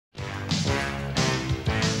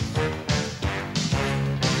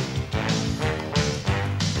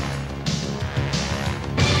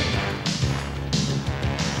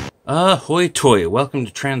Hoi toy, welcome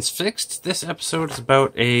to Transfixed. This episode is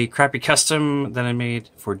about a crappy custom that I made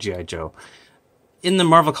for G.I. Joe. In the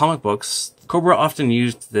Marvel comic books, Cobra often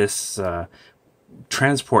used this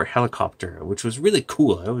transport helicopter, which was really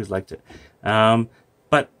cool. I always liked it.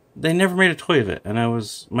 But they never made a toy of it, and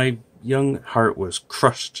my young heart was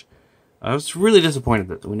crushed. I was really disappointed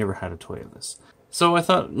that we never had a toy of this. So I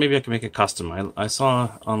thought maybe I could make a custom. I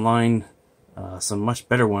saw online some much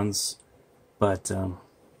better ones, but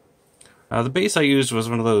the base I used was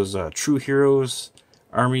one of those True Heroes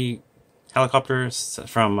Army helicopters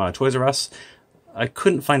from Toys R Us. I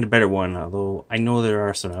couldn't find a better one, although I know there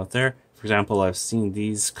are some out there. For example, I've seen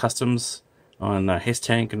these customs on His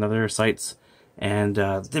Tank and other sites, and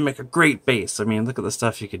they make a great base. I mean, look at the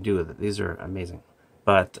stuff you can do with it. These are amazing.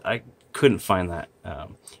 But I couldn't find that.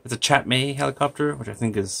 It's a Chat May helicopter, which I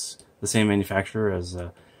think is the same manufacturer as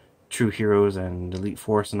True Heroes and Elite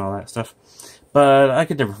Force and all that stuff. But I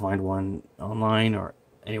could never find one online or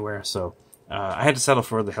anywhere, so I had to settle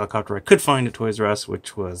for the helicopter I could find at Toys R Us,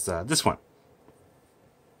 which was this one.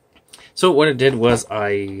 So what I did was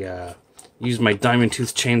I used my diamond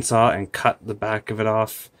tooth chainsaw and cut the back of it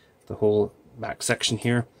off, the whole back section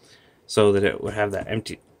here, so that it would have that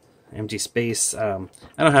empty space. I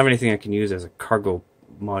don't have anything I can use as a cargo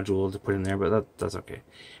module to put in there, but that's okay.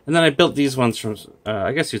 And then I built these ones from,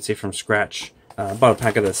 I guess you'd say from scratch. Bought a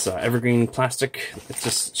pack of this evergreen plastic. It's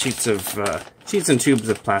just sheets and tubes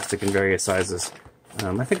of plastic in various sizes.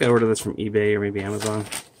 I think I ordered this from eBay or maybe Amazon.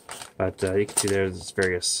 But you can see there's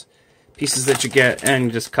various pieces that you get, and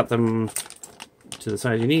you just cut them to the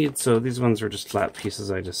size you need. So these ones were just flat pieces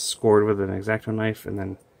I just scored with an X-Acto knife, and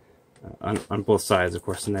then on both sides, of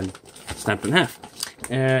course, and then snapped in half.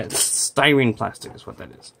 It's styrene plastic is what that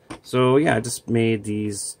is. So yeah, I just made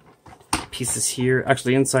these pieces here.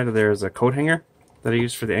 Actually, inside of there is a coat hanger that I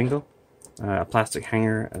used for the angle. A plastic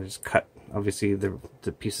hanger. I just cut, obviously, the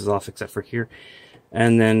pieces off except for here.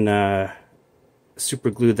 And then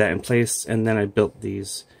super glued that in place. And then I built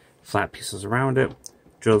these flat pieces around it.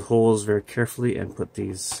 Drilled holes very carefully and put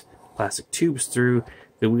these plastic tubes through.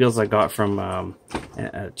 The wheels I got from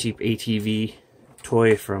a cheap ATV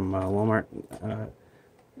toy from Walmart.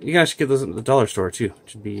 You can actually get those at the dollar store too.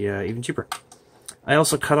 It should be even cheaper. I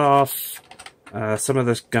also cut off some of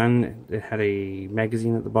this gun. It had a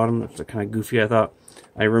magazine at the bottom. It's kind of goofy, I thought.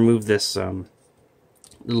 I removed this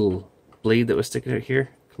little blade that was sticking out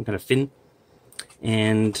here, some kind of fin.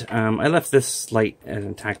 And I left this light as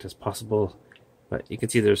intact as possible. But you can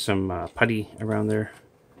see there's some putty around there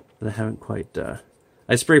that I haven't quite...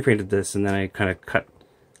 I spray painted this, and then I kind of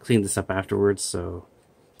cleaned this up afterwards, so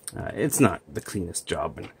it's not the cleanest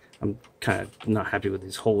job. And I'm kind of not happy with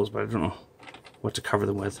these holes, but I don't know what to cover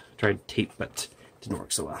them with. I tried tape, but it didn't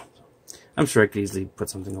work so well. I'm sure I could easily put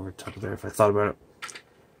something over top of there if I thought about it.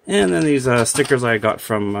 And then these stickers I got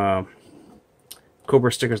from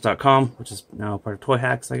CobraStickers.com, which is now part of Toy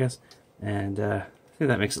Hacks, I guess. And I think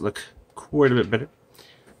that makes it look quite a bit better.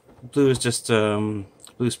 Blue is just blue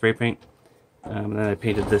spray paint. And then I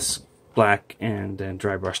painted this black and then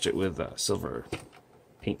dry brushed it with silver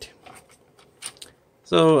paint.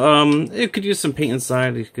 So it could use some paint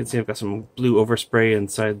inside. You can see I've got some blue overspray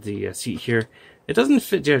inside the seat here. It doesn't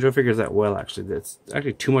fit G.I. Joe figures that well, actually. There's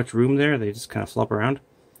actually too much room there. They just kind of flop around.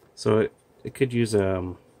 So it could use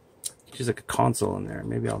like a console in there.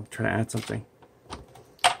 Maybe I'll try to add something.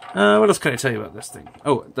 What else can I tell you about this thing?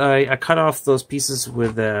 Oh, I cut off those pieces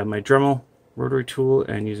with my Dremel rotary tool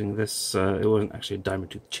and using this. It wasn't actually a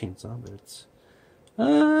diamond tooth chainsaw, but it's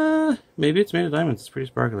maybe it's made of diamonds. It's pretty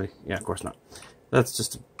sparkly. Yeah, of course not. That's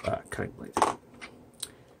just a cutting blade.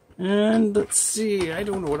 And let's see, I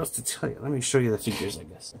don't know what else to tell you. Let me show you the figures, I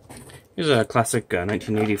guess. Here's a classic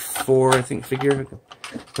 1984, I think, figure.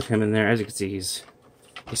 Put him in there. As you can see,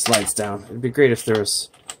 he slides down. It'd be great if there was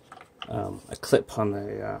a clip on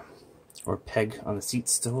the, or peg on the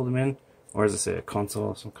seats to hold him in. Or as I say, a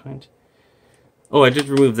console of some kind. Oh, I did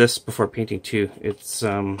remove this before painting too. It's,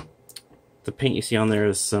 the paint you see on there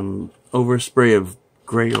is some overspray of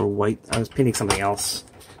gray or white. I was painting something else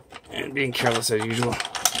and being careless as usual.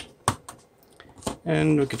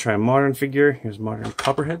 And we could try a modern figure. Here's modern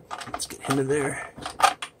Copperhead. Let's get him in there.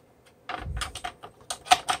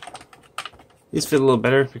 These fit a little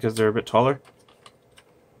better because they're a bit taller.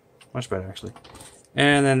 Much better, actually.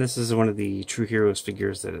 And then this is one of the True Heroes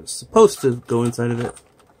figures that is supposed to go inside of it.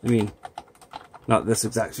 I mean, not this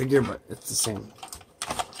exact figure, but it's the same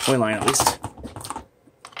toy line at least.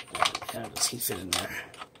 How does he fit in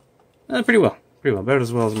there? Pretty well. Pretty well. About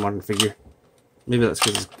as well as a modern figure. Maybe that's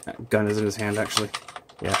because his gun is in his hand, actually.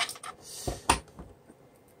 Yeah.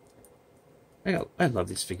 I love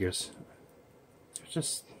these figures. They're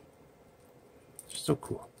just Just so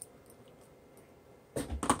cool.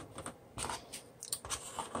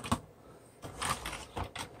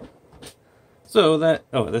 So that,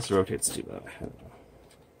 oh, this rotates too.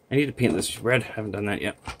 I need to paint this red. I haven't done that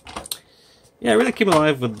yet. Yeah, it really came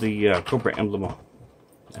alive with the Cobra emblem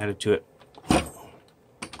added to it.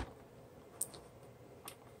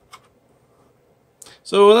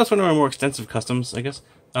 So that's one of my more extensive customs, I guess.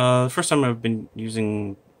 The first time I've been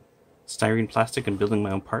using styrene plastic and building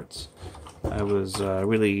my own parts. I was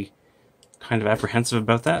really kind of apprehensive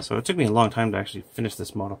about that, so it took me a long time to actually finish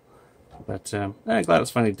this model. But I'm glad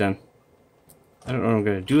it's finally done. I don't know what I'm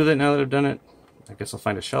going to do with it now that I've done it. I guess I'll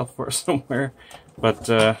find a shelf for it somewhere. But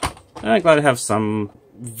I'm glad to have some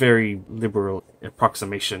very liberal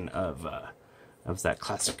approximation of that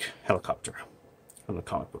classic helicopter from the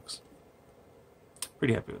comic books.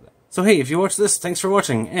 Pretty happy with that. So hey, if you watch this, thanks for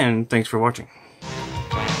watching, and thanks for watching.